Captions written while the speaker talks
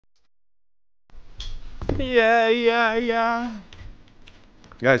Yeah.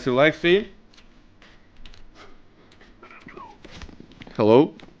 Guys, you like stream?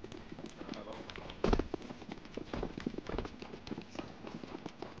 Hello?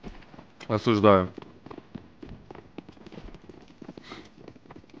 Осуждаю.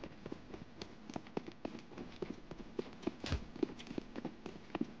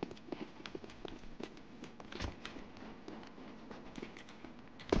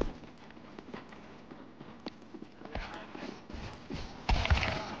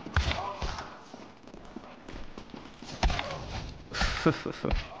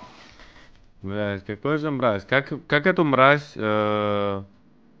 Блять, какой же мразь? Как эту мразь...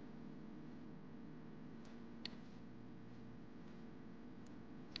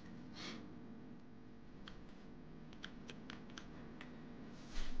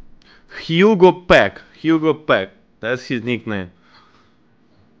 Hugo Peck. That's his nickname.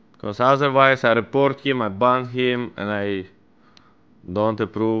 Because otherwise I report him, I ban him, and I don't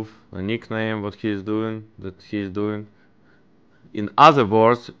approve the nickname, what he's doing, In other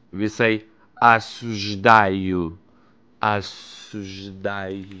words, we say осуждаю.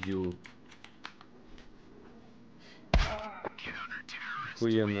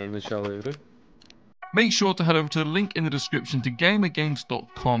 Охуенное начало игры. Make sure to head over to the link in the description to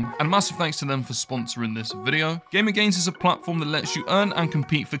gamergains.com, and massive thanks to them for sponsoring this video. GamerGains is a platform that lets you earn and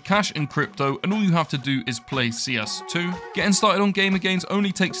compete for cash and crypto, and all you have to do is play CS2. Getting started on GamerGains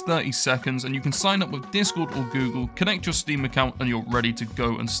only takes 30 seconds, and you can sign up with Discord or Google, connect your Steam account, and you're ready to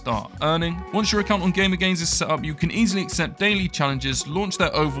go and start earning. Once your account on GamerGains is set up, you can easily accept daily challenges, launch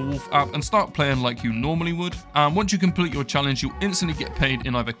their Overwolf app, and start playing like you normally would. And once you complete your challenge, you'll instantly get paid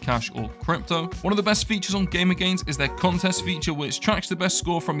in either cash or crypto. One of the best features on GamerGains is their contest feature, which tracks the best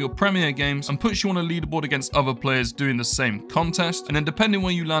score from your premier games and puts you on a leaderboard against other players doing the same contest, and then depending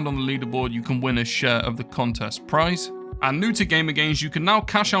where you land on the leaderboard, you can win a share of the contest prize. And new to GamerGains, you can now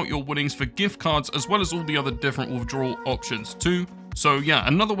cash out your winnings for gift cards as well as all the other different withdrawal options too. So yeah,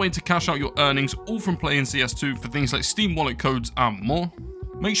 another way to cash out your earnings, all from playing CS2 for things like Steam wallet codes and more.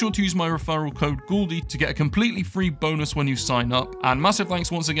 Make sure to use my referral code Gouldy to get a completely free bonus when you sign up. And massive thanks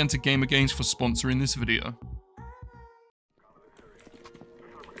once again to GamerGains for sponsoring this video.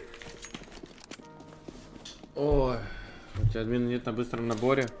 Ой, у тебя админа нет на быстром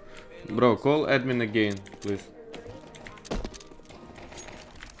наборе. Bro, call admin again, please.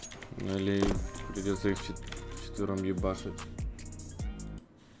 Или придется их четвером ебашить.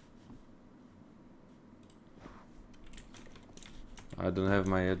 I don't have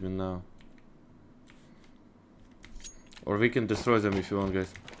my admin now. Or we can destroy them if you want,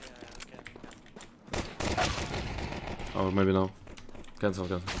 guys. Or maybe no. Cancel.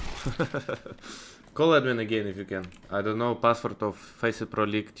 Call admin again if you can. I don't know password of FACEIT Pro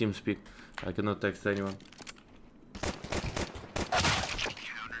League TeamSpeak. I cannot text anyone.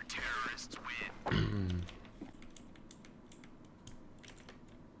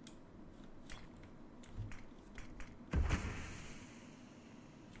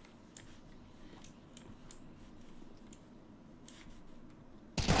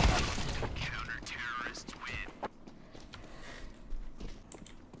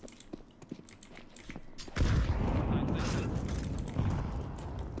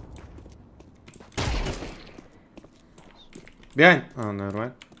 Behind! Oh, never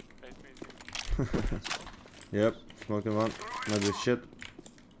mind. Yep, smoking one. Not this shit.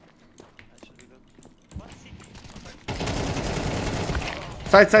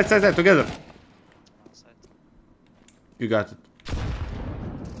 Side, together! You got it.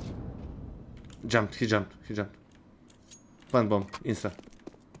 He jumped. Plant bomb, insta.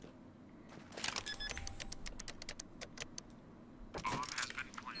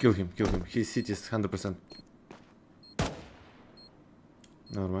 Kill him. His city is 100%.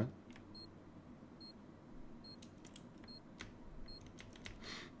 Never mind.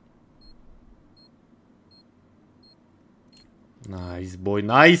 Nice, boy,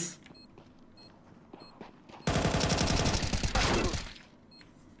 nice!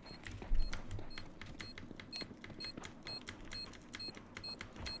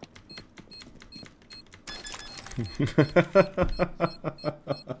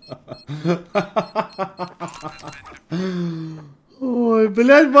 Ой,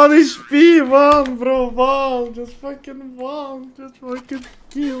 блядь, one HP, one, bro, one, just fucking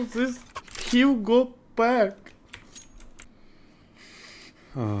kill this Hugo Peck.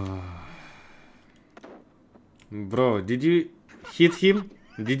 Bro, did you hit him?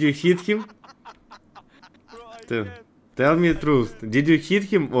 Tell me the truth. Did you hit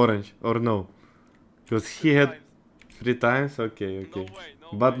him, Orange, or no? Because he had 3 times. Okay. No way,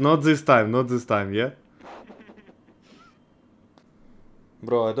 but not this time, yeah?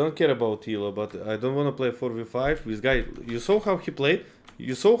 Bro, I don't care about Elo, but I don't want to play 4v5 with guy. You saw how he played?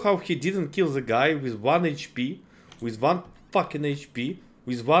 You saw how he didn't kill the guy with 1 HP, with 1 fucking HP,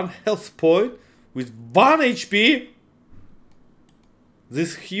 with 1 health point, with 1 HP?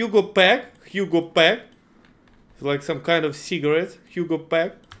 This Hugo Pack, it's like some kind of cigarette, Hugo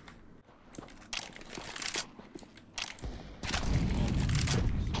Pack.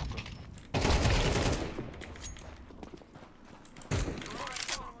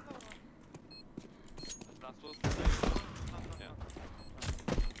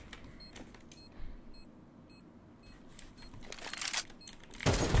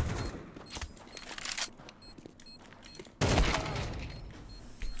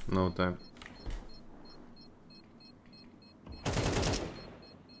 No time.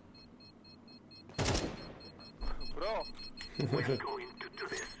 Bro, we're going to do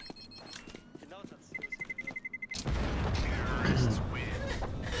this. You know that's terrorists win.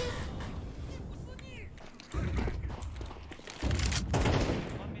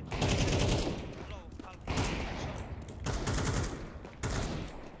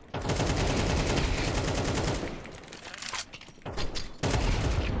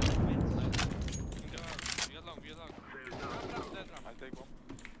 I'll take one.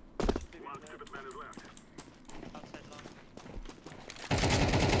 One stupid man is left. Outside long.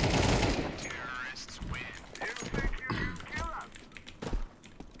 Terrorists win. You think you can kill us?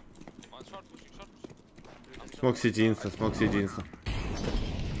 One short pushing, short pushing. Smoke CT insta, smoke CT insta.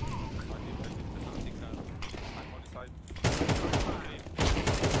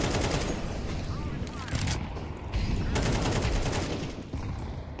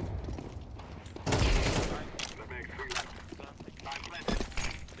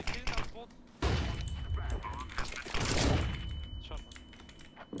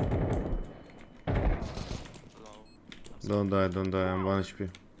 Don't die, I'm 1 HP.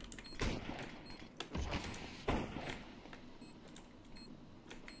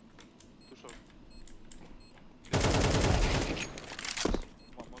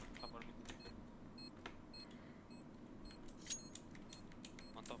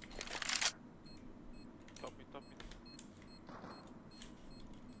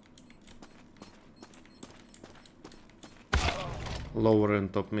 Lower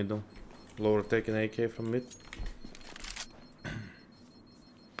and top middle. Lower taking AK from mid.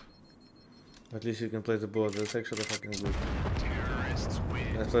 At least you can play the board, that's actually fucking good.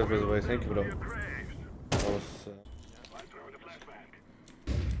 Nice play by the way, thank you bro. That was,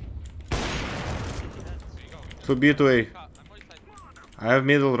 to B to A. I have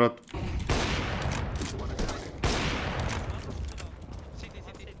middle rot.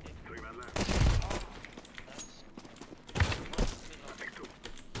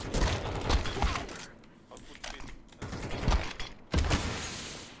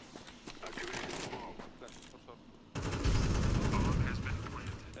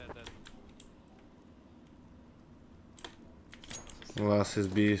 Last is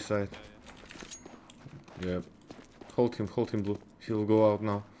B side. Yep. Hold him blue. He'll go out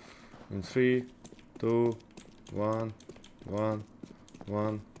now. In 3, 2, 1, 1,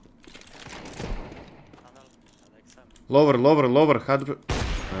 1. Lower, 100.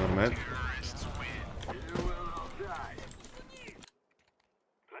 Mad.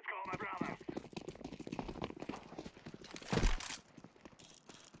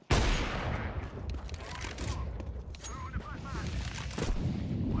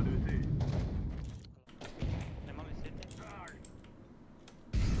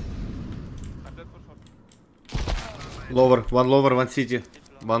 Lower, 1 city,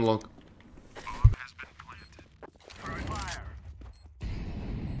 1 long.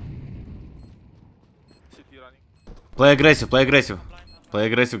 Play aggressive, play aggressive. Play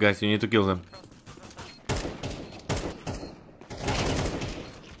aggressive, guys, you need to kill them.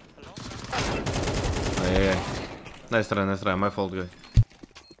 Yeah. Nice try, my fault, guys.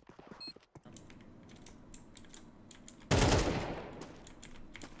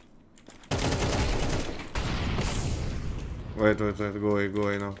 Wait, go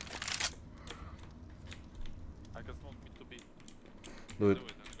away now. I can smoke mid to B. Do it. And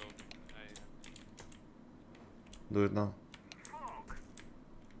go. Do it now.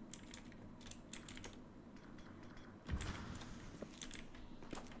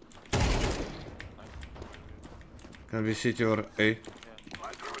 Can be city or A.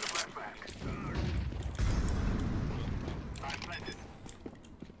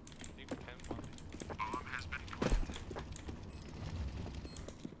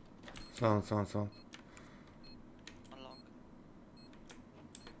 Sound.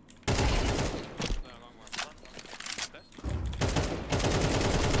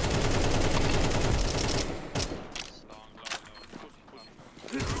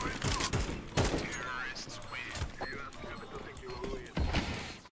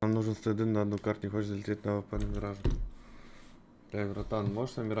 нужен стейдин на одну карту, не хочешь залететь на ВП номера. Бля, братан,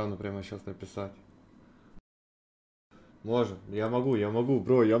 можешь Амирану прямо сейчас написать? Может, я могу,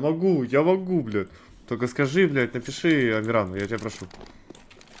 бро, я могу, блядь. Только скажи, блядь, напиши Амирану, я тебя прошу.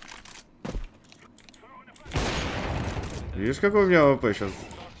 Видишь, какой у меня АВП сейчас?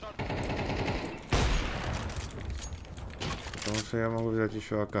 Потому что я могу взять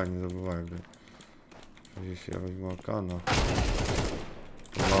еще АК, не забывай, блядь. Здесь я возьму АК, но...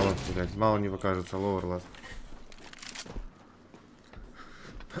 Мало, блядь, мало не покажется, ловер ласт.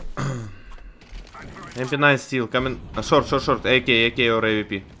 MP9 steel, coming... Short, AK or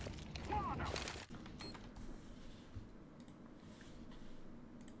AVP.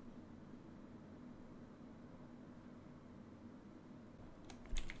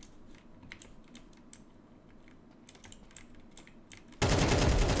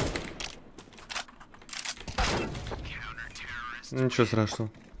 Ничего страшного.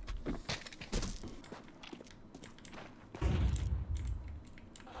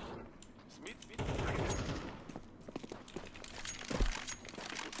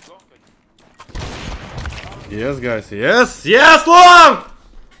 Yes, guys. Yes, yes, long!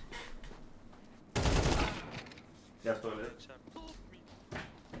 Я в туалет.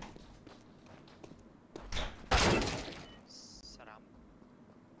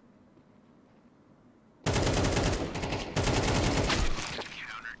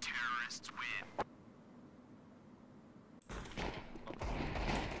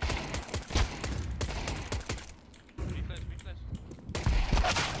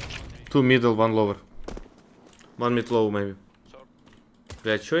 Two middle, one lower. One mid low, maybe.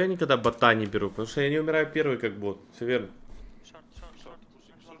 Блядь, чё я никогда бота не беру? Потому что я не умираю первый как бот. Все верно.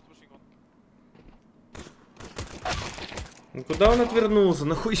 Ну куда он отвернулся?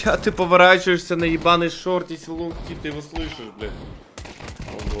 Нахуя ты поворачиваешься на ебаный шорт, если лонг-кит, ты его слышишь, блядь?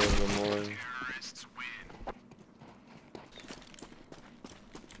 О боже мой.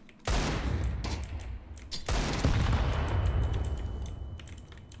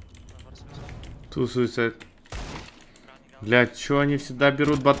 Two suicide. Блядь, чё они всегда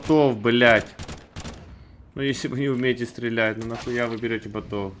берут ботов, блядь? Ну если вы не умеете стрелять, ну нахуя вы берете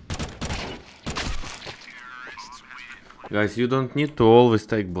ботов? Guys, you don't need to always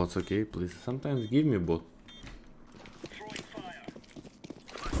take bots, okay? Please, sometimes give me bot.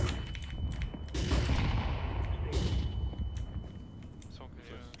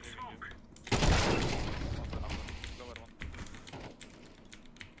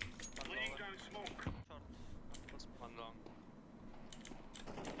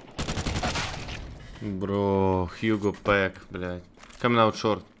 Bro, Hugo pack, блядь. Coming out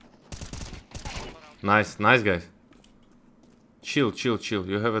short. Nice, nice guys. Chill,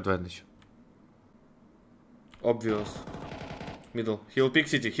 you have advantage. Obvious. Middle. He will pick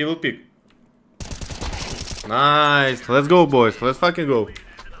city, he will pick. Nice, let's go boys, let's fucking go.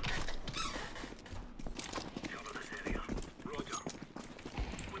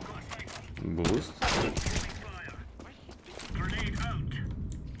 Boost.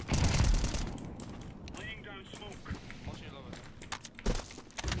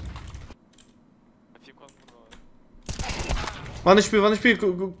 One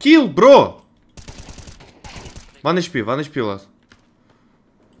HP, kill, bro! 1 HP last.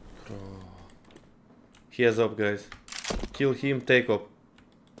 Bro. He has up, guys. Kill him, take up.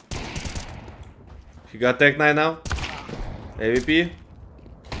 He got tech 9 now. AVP.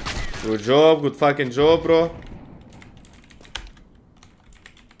 Good job, good fucking job, bro.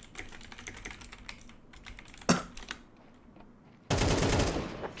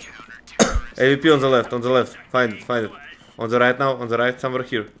 AVP on the left. Find it. On the right now, on the right, somewhere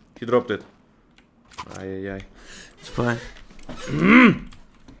here. He dropped it. Ay. It's fine.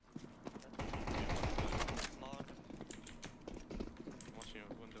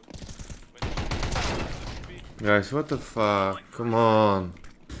 Guys, what the fuck? Come on.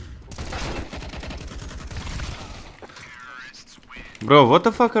 Bro, what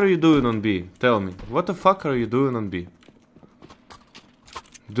the fuck are you doing on B? Tell me. What the fuck are you doing on B?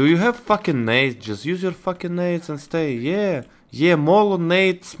 Do you have fucking nades? Just use your fucking nades and stay. Yeah, mall on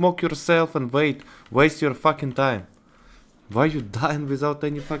nade, smoke yourself and wait. Waste your fucking time. Why you dying without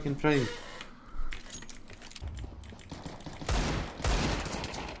any fucking frame?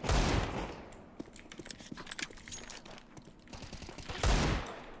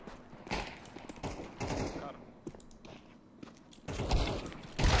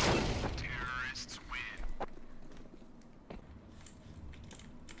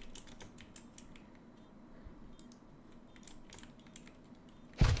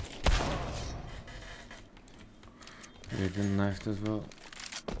 They didn't knifed as well.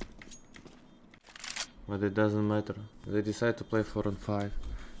 But it doesn't matter. They decide to play 4 on 5.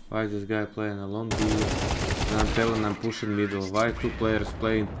 Why is this guy playing alone B? And I'm telling I'm pushing middle. Why 2 players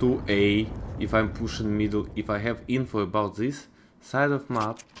playing 2A if I'm pushing middle? If I have info about this side of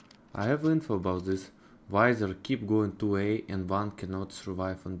map, I have info about this. Why they keep going 2A and 1 cannot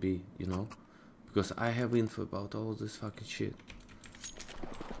survive on B, you know? Because I have info about all this fucking shit.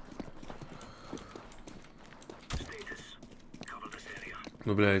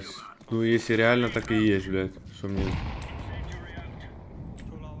 Ну, блядь, ну если реально так и есть, блядь, что мне...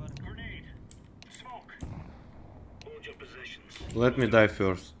 Let me die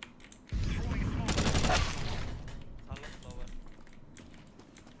first.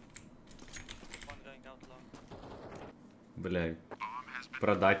 Блядь,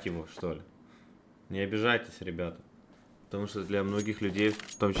 продать его, что ли? Не обижайтесь, ребята. Потому что для многих людей,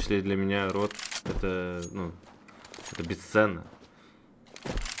 в том числе и для меня, род, это, ну, это бесценно.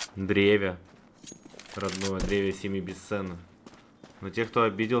 Древе. Родное древе семьи бесценно. Но те, кто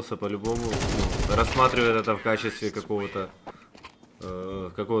обиделся, по-любому, ну, рассматривают это в качестве какого-то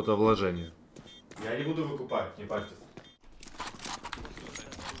вложения. Я не буду выкупать, не парьтесь.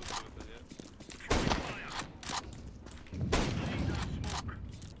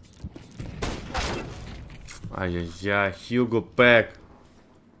 Ай-яй-яй, Hugo Pack.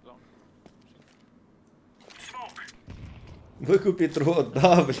 Выкупить рот,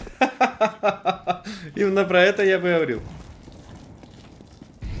 да, бля. Именно про это я бы говорил.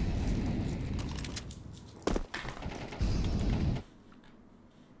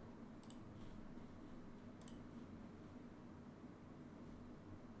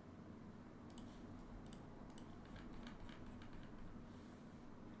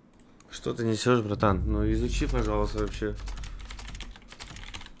 Что ты несешь, братан? Ну изучи, пожалуйста, вообще.